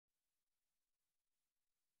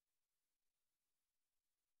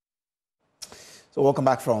So welcome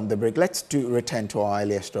back from the break. Let's return to our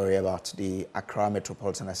earlier story about the Accra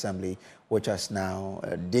Metropolitan Assembly, which has now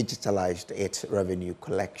digitalized its revenue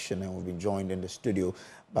collection, and we've been joined in the studio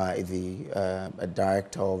by the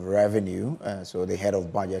Director of Revenue, so the Head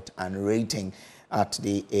of Budget and Rating at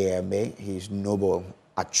the AMA. He's Noble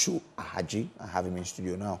Achu Ahaji. I have him in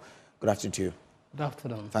studio now. Good afternoon to you. Good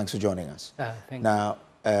afternoon. Thanks for joining us. Thank you. Now,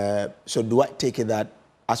 so do I take it that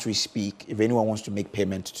as we speak, if anyone wants to make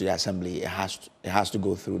payment to the Assembly, it has to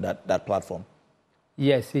go through that platform?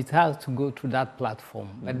 Yes, it has to go through that platform.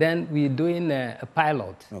 But then we're doing a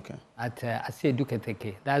pilot at Asie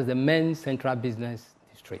Duketeke. That's the main central business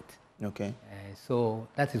district. Okay. So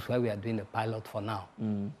that is why we are doing a pilot for now.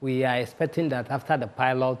 We are expecting that after the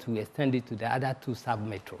pilot, we extend it to the other 2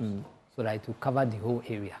 sub-metros so that it will cover the whole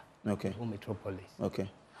area, the whole metropolis. Okay.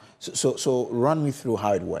 So run me through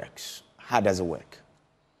how it works. How does it work?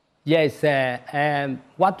 Yes,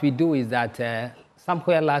 what we do is that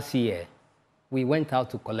somewhere last year, we went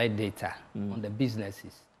out to collect data on the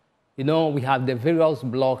businesses. You know, we have the various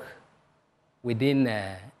blocks within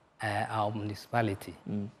our municipality.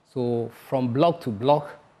 So from block to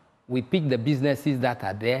block, we pick the businesses that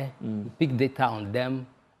are there, we pick data on them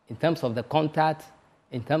in terms of the contact,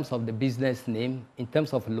 in terms of the business name, in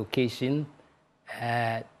terms of location,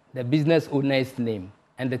 the business owner's name,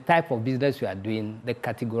 and the type of business you are doing, the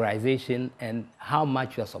categorization, and how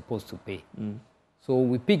much you are supposed to pay. So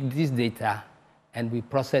we pick this data and we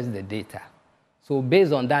process the data. So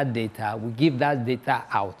based on that data, we give that data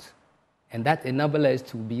out, and that enables us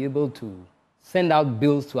to be able to send out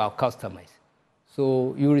bills to our customers.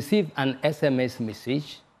 So you receive an SMS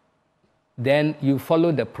message, then you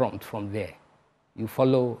follow the prompt from there. You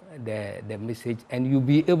follow the message, and you'll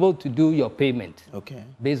be able to do your payment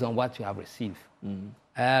based on what you have received.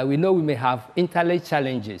 We know we may have internet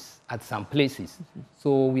challenges at some places,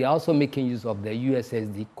 so we are also making use of the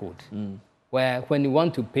USSD code, where when you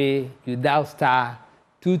want to pay, you dial star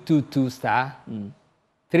 222 star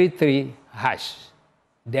 33 hash.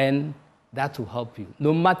 Then that will help you.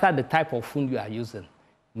 No matter the type of phone you are using,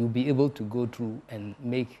 you'll be able to go through and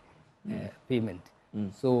make payment.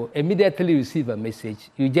 So immediately you receive a message,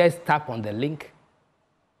 you just tap on the link,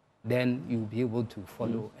 then you'll be able to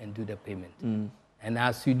follow and do the payment. And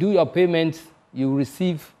as you do your payment, you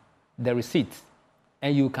receive the receipt,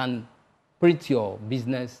 and you can print your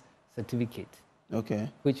business certificate,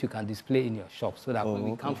 which you can display in your shop, so that when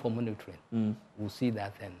we come for monitoring, we'll see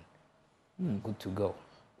that and good to go.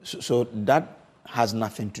 So that has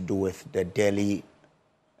nothing to do with the daily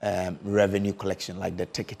revenue collection, like the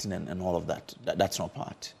ticketing and all of that. That's not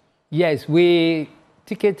part. Yes,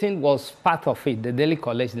 ticketing was part of it. The daily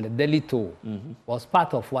collection, the daily toll was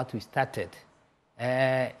part of what we started.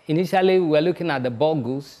 Initially, we were looking at the bulk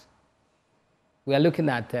goods. We are looking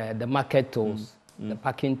at the market tolls, the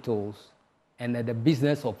parking tolls, and the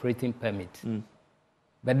business operating permit.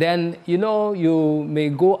 But then, you know, you may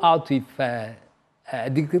go out with a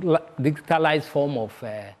digitalized form of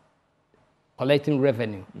collecting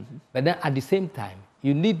revenue. But then at the same time,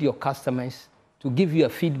 you need your customers to give you a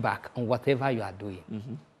feedback on whatever you are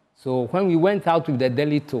doing. So when we went out with the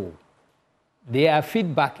daily toll, their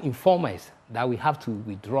feedback informed us that we have to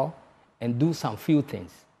withdraw and do some few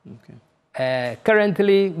things.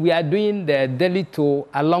 Currently, we are doing the daily toll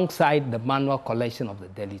alongside the manual collection of the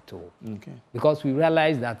daily toll. Because we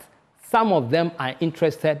realize that some of them are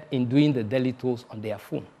interested in doing the daily tolls on their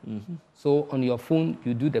phone. So on your phone,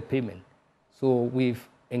 you do the payment. So we've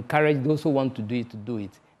encouraged those who want to do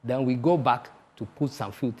it. Then we go back to put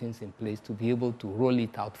some few things in place to be able to roll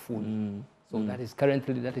it out fully. So that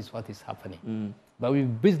is what is happening. But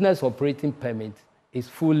with business operating permit, it's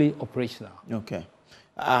fully operational.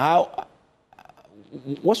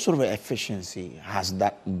 What sort of efficiency has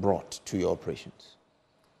that brought to your operations?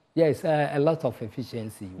 Yes, a lot of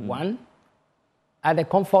efficiency. One, at the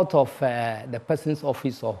comfort of the person's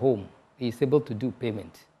office or home, he's able to do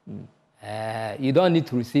payment. You don't need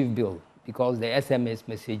to receive bill because the SMS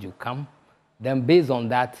message will come. Then based on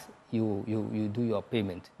that, you do your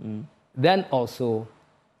payment. Then also,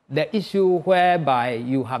 the issue whereby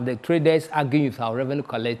you have the traders arguing with our revenue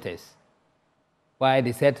collectors, why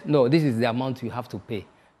they said, no, this is the amount you have to pay.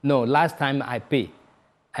 No, last time I paid,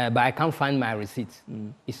 but I can't find my receipt.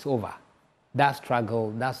 It's over. That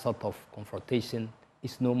struggle, that sort of confrontation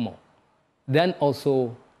is no more. Then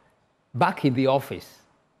also, back in the office,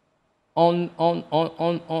 on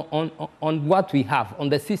what we have, on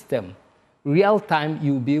the system, real time,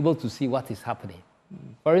 you'll be able to see what is happening.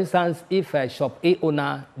 For instance, if a shop A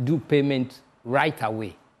owner do payment right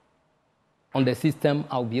away on the system,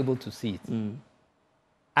 I'll be able to see it.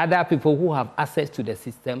 Other people who have access to the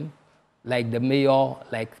system like the mayor,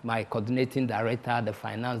 like my coordinating director, the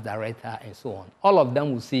finance director, and so on. All of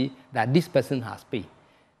them will see that this person has paid.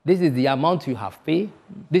 This is the amount you have paid.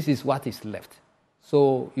 This is what is left.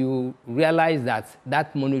 So you realize that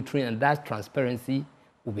that monitoring and that transparency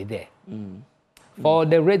will be there. For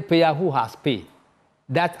the ratepayer who has paid,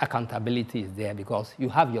 that accountability is there because you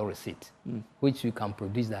have your receipt, which you can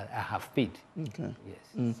produce that I have paid. Okay.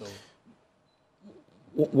 Yes. So,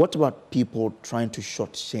 what about people trying to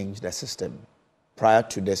shortchange the system prior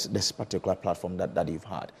to this particular platform that you've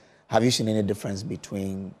had? Have you seen any difference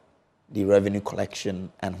between the revenue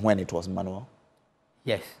collection and when it was manual?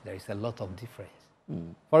 Yes, there is a lot of difference.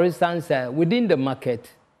 For instance, within the market,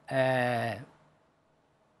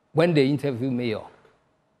 when they interviewed Mayor,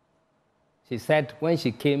 she said when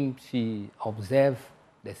she came, she observed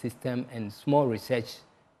the system and small research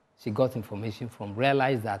she got information from,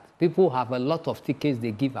 realized that people have a lot of tickets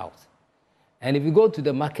they give out. And if you go to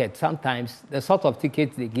the market, sometimes the sort of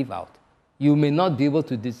tickets they give out, you may not be able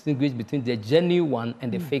to distinguish between the genuine one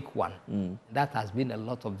and the fake one. That has been a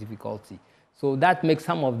lot of difficulty. So that makes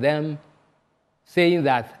some of them saying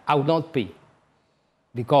that I will not pay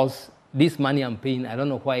because this money I'm paying, I don't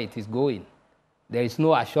know where it is going. There is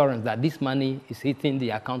no assurance that this money is hitting the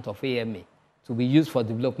account of AMA to be used for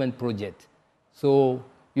development project. So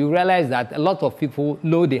you realize that a lot of people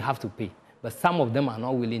know they have to pay, but some of them are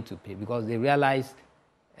not willing to pay because they realize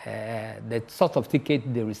the sort of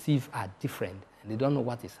ticket they receive are different and they don't know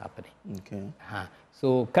what is happening. Okay.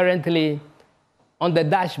 So currently, on the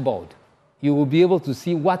dashboard, you will be able to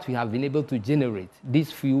see what we have been able to generate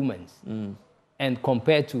these few months and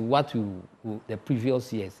compared to what the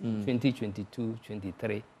previous years, 2022,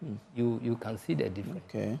 23, you can see the difference.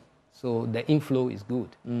 Okay. So the inflow is good.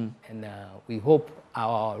 And we hope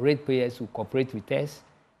our ratepayers will cooperate with us.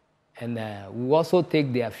 And we will also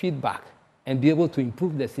take their feedback and be able to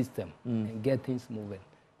improve the system and get things moving.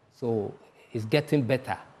 So it's getting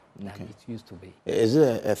better than it used to be. Is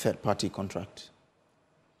it a third-party contract?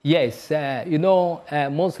 Yes.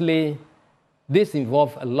 Mostly this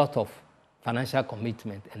involves a lot of financial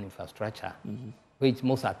commitment and infrastructure, which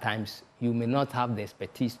most of the times you may not have the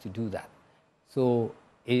expertise to do that. So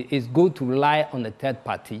it's good to rely on a third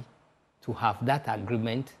party to have that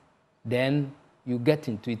agreement. Then you get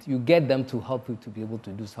into it. You get them to help you to be able to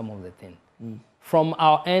do some of the things. From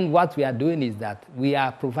our end, what we are doing is that we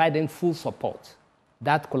are providing full support.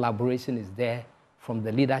 That collaboration is there from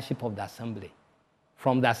the leadership of the assembly,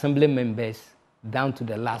 from the assembly members down to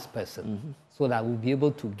the last person, so that we'll be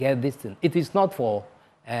able to get this thing. It is not for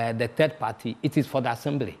the third party, it is for the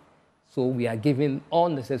assembly. So we are giving all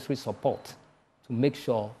necessary support to make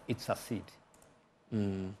sure it succeeds.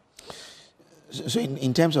 So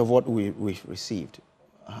in terms of what we've received,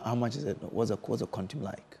 how much is it? What's the quantum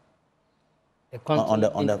like? On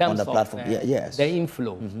the platform? Yes. The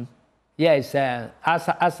inflow. Yes,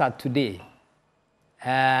 as of today,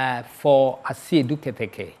 for Asiedu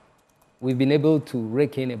Keteke, we've been able to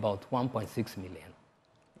rake in about 1.6 million.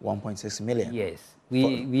 1.6 million? Yes.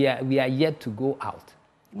 We are yet to go out.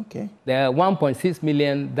 Okay. The 1.6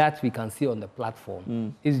 million that we can see on the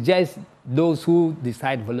platform is just those who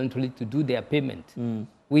decide voluntarily to do their payment.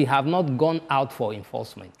 We have not gone out for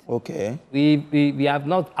enforcement. Okay. We have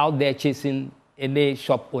not out there chasing any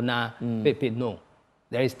shop owner, Pepe, no.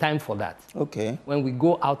 There is time for that. Okay. When we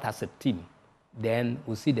go out as a team, then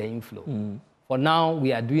we'll see the inflow. For now,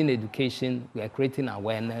 we are doing education, we are creating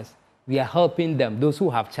awareness, we are helping them. Those who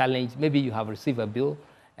have challenged, maybe you have received a bill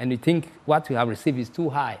and you think what you have received is too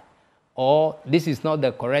high, or this is not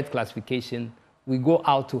the correct classification, we go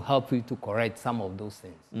out to help you to correct some of those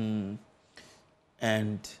things.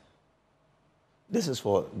 And this is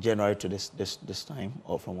for January to this time,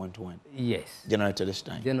 or from when to when? Yes. January to this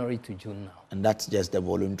time? January to June now. And that's just the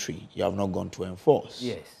voluntary. You have not gone to enforce?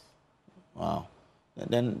 Yes. Wow.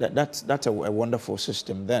 Then that's a wonderful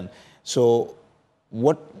system then. So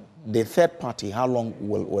what the third party, how long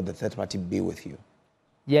will the third party be with you?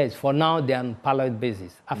 Yes, for now they're on pilot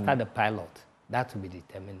basis. After the pilot, that will be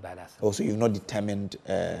determined by us. Oh, so you've not determined,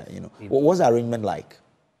 what's the arrangement like?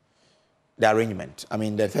 The arrangement, I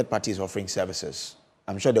mean, the third party is offering services.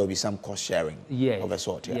 I'm sure there will be some cost sharing of a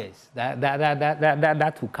sort. Yeah? Yes,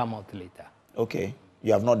 that will come out later. Okay.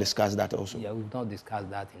 You have not discussed that also? Yeah, we've not discussed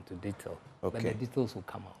that into detail. Okay. But the details will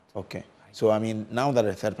come out. Okay. So, I mean, now that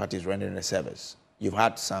the third party is rendering a service, you've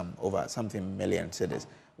had over something million cities.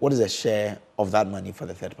 What is the share of that money for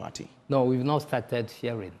the third party? No, we've not started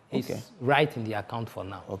sharing. It's right in the account for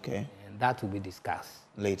now. Okay. And that will be discussed.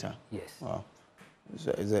 Later? Yes. Wow.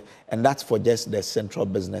 So and that's for just the central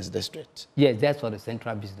business district. Yes, that's for the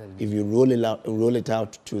central business district. If you roll it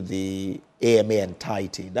out to the AMA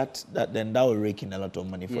entirety, then that will rake in a lot of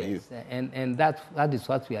money for you. And that is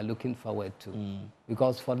what we are looking forward to.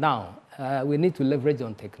 Because for now, we need to leverage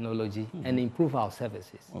on technology and improve our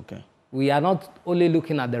services. Okay. We are not only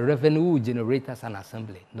looking at the revenue we generate as an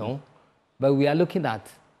assembly, no, but we are looking at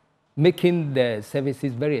making the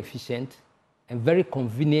services very efficient and very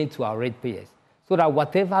convenient to our ratepayers, so that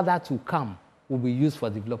whatever that will come will be used for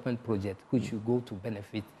development projects, which will go to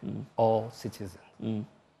benefit all citizens.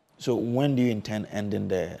 So when do you intend ending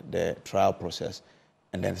the trial process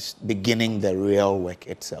and then beginning the real work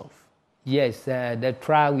itself? Yes, the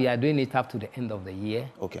trial, we are doing it up to the end of the year.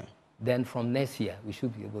 Okay. Then from next year, we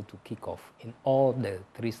should be able to kick off in all the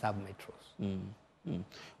 3 sub-metros.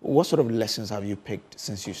 What sort of lessons have you picked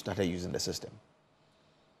since you started using the system?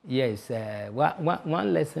 Yes,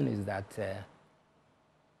 one lesson is that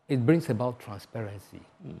it brings about transparency.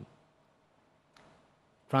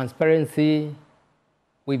 Transparency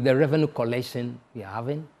with the revenue collection we are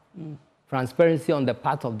having, transparency on the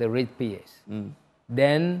part of the ratepayers.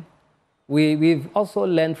 Then we've also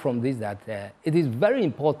learned from this that it is very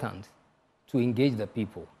important to engage the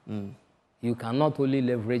people. You cannot only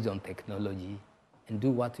leverage on technology and do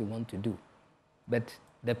what you want to do, but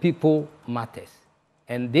the people matters,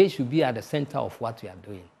 and they should be at the center of what we are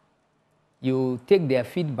doing. You take their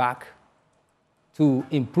feedback to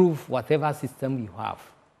improve whatever system you have.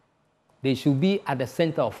 They should be at the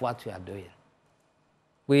center of what we are doing.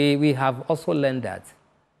 We have also learned that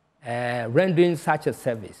rendering such a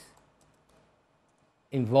service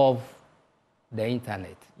involve the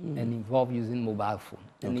internet and involve using mobile phone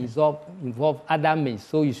and involve other means,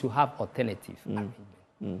 so you should have alternative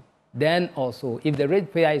arrangement. Then also, if the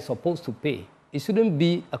ratepayer is supposed to pay, it shouldn't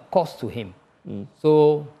be a cost to him.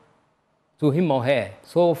 So, to him or her.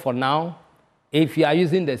 So for now, if you are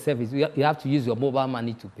using the service, you have to use your mobile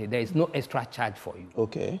money to pay. There is no extra charge for you.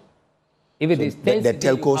 Okay. If it is 10 the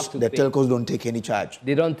telcos don't take any charge.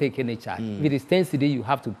 They don't take any charge. If it is 10 cedi, you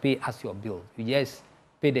have to pay as your bill. You just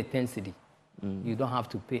pay the 10 cedi. You don't have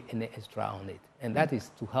to pay any extra on it. And that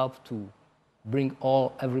is to help to bring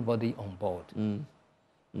everybody on board,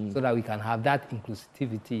 so that we can have that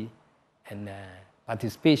inclusivity and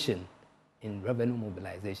participation in revenue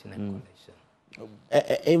mobilization and collection.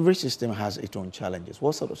 Every system has its own challenges.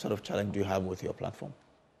 What sort of challenge do you have with your platform?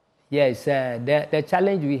 Yes, the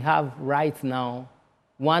challenge we have right now,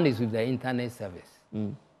 one is with the internet service,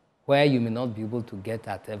 where you may not be able to get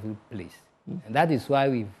at every place. And that is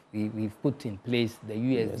why we've put in place the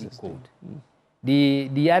USD code.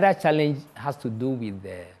 The other challenge has to do with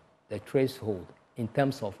the threshold in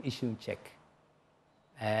terms of issuing check.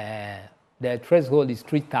 The threshold is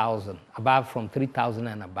 3,000. From 3,000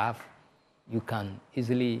 and above, you can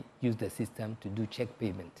easily use the system to do check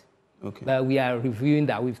payment. Okay. But we are reviewing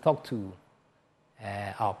that. We've talked to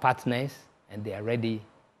our partners, and they are ready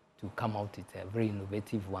to come out with a very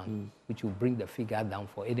innovative one, which will bring the figure down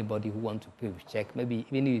for anybody who wants to pay with check. Maybe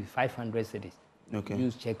even if 500 cedis,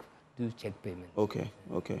 do check payment. Okay.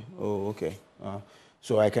 Oh, okay.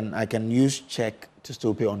 So I can use check to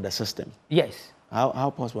still pay on the system. Yes. How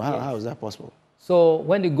possible? Yes. How is that possible? So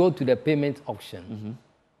when you go to the payment option,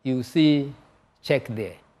 you see check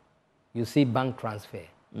there. You see bank transfer.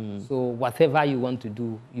 So whatever you want to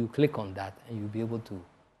do, you click on that, and you'll be able to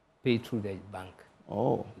pay through the bank.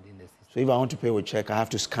 Oh. So if I want to pay with check, I have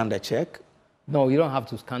to scan the check? No, you don't have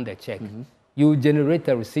to scan the check. You generate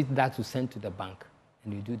a receipt that you send to the bank,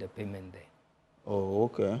 and you do the payment there. Oh,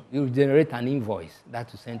 okay. You generate an invoice that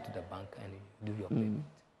you send to the bank, and you do your payment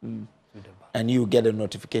to the bank. And you get a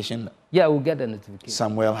notification? Yeah, we'll get a notification.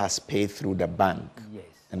 Samuel has paid through the bank. Yes.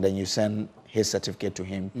 And then you send his certificate to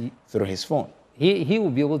him through his phone. He will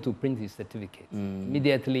be able to print his certificate.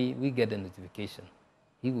 Immediately, we get a notification.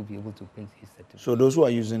 He will be able to print his certificate. So those who are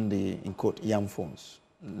using the, in quote, young phones,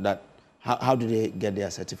 how do they get their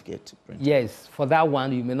certificate printed? Yes, for that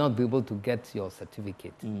one, you may not be able to get your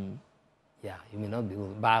certificate. Yeah, you may not be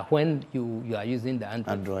able. But when you are using the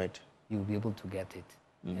Android, you'll be able to get it.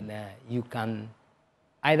 And you can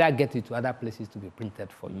either get it to other places to be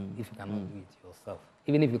printed for you if you cannot do it yourself.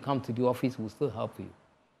 Even if you come to the office, we'll still help you.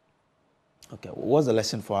 Okay, what's the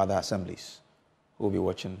lesson for other assemblies who will be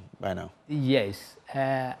watching by now? Yes,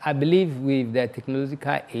 I believe with the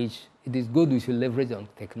technological age, it is good we should leverage on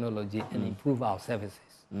technology and improve our services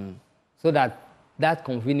so that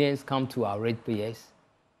convenience comes to our ratepayers.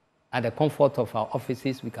 At the comfort of our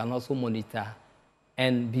offices, we can also monitor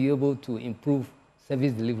and be able to improve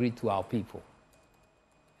service delivery to our people.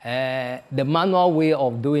 The manual way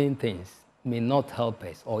of doing things may not help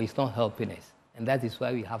us, or it's not helping us. And that is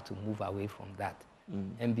why we have to move away from that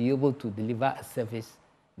and be able to deliver a service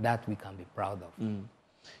that we can be proud of.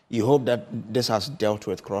 You hope that this has dealt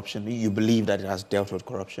with corruption? You believe that it has dealt with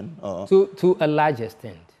corruption? To a large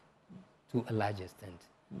extent. To a large extent.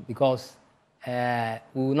 Because we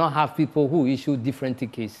will not have people who issue different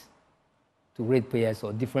tickets to ratepayers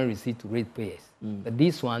or different receipts to ratepayers. But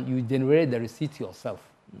this one, you generate the receipt yourself.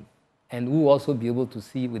 And we will also be able to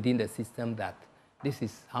see within the system that this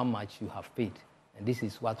is how much you have paid, and this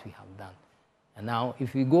is what we have done. And now,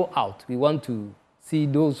 if we go out, we want to see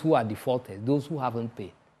those who are defaulted, those who haven't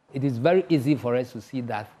paid. It is very easy for us to see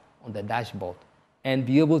that on the dashboard and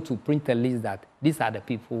be able to print a list that these are the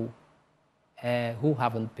people who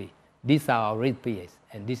haven't paid. These are our ratepayers,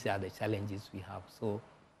 and these are the challenges we have. So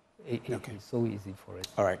it is so easy for us.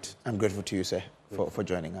 All right. I'm grateful to you, sir, for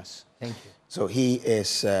joining us. Thank you. So he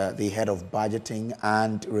is the head of budgeting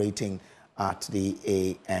and rating at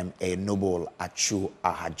the AMA, Noble Achu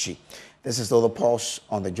Ahaji. This is the Pulse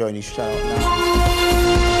on the JoyNews channel now.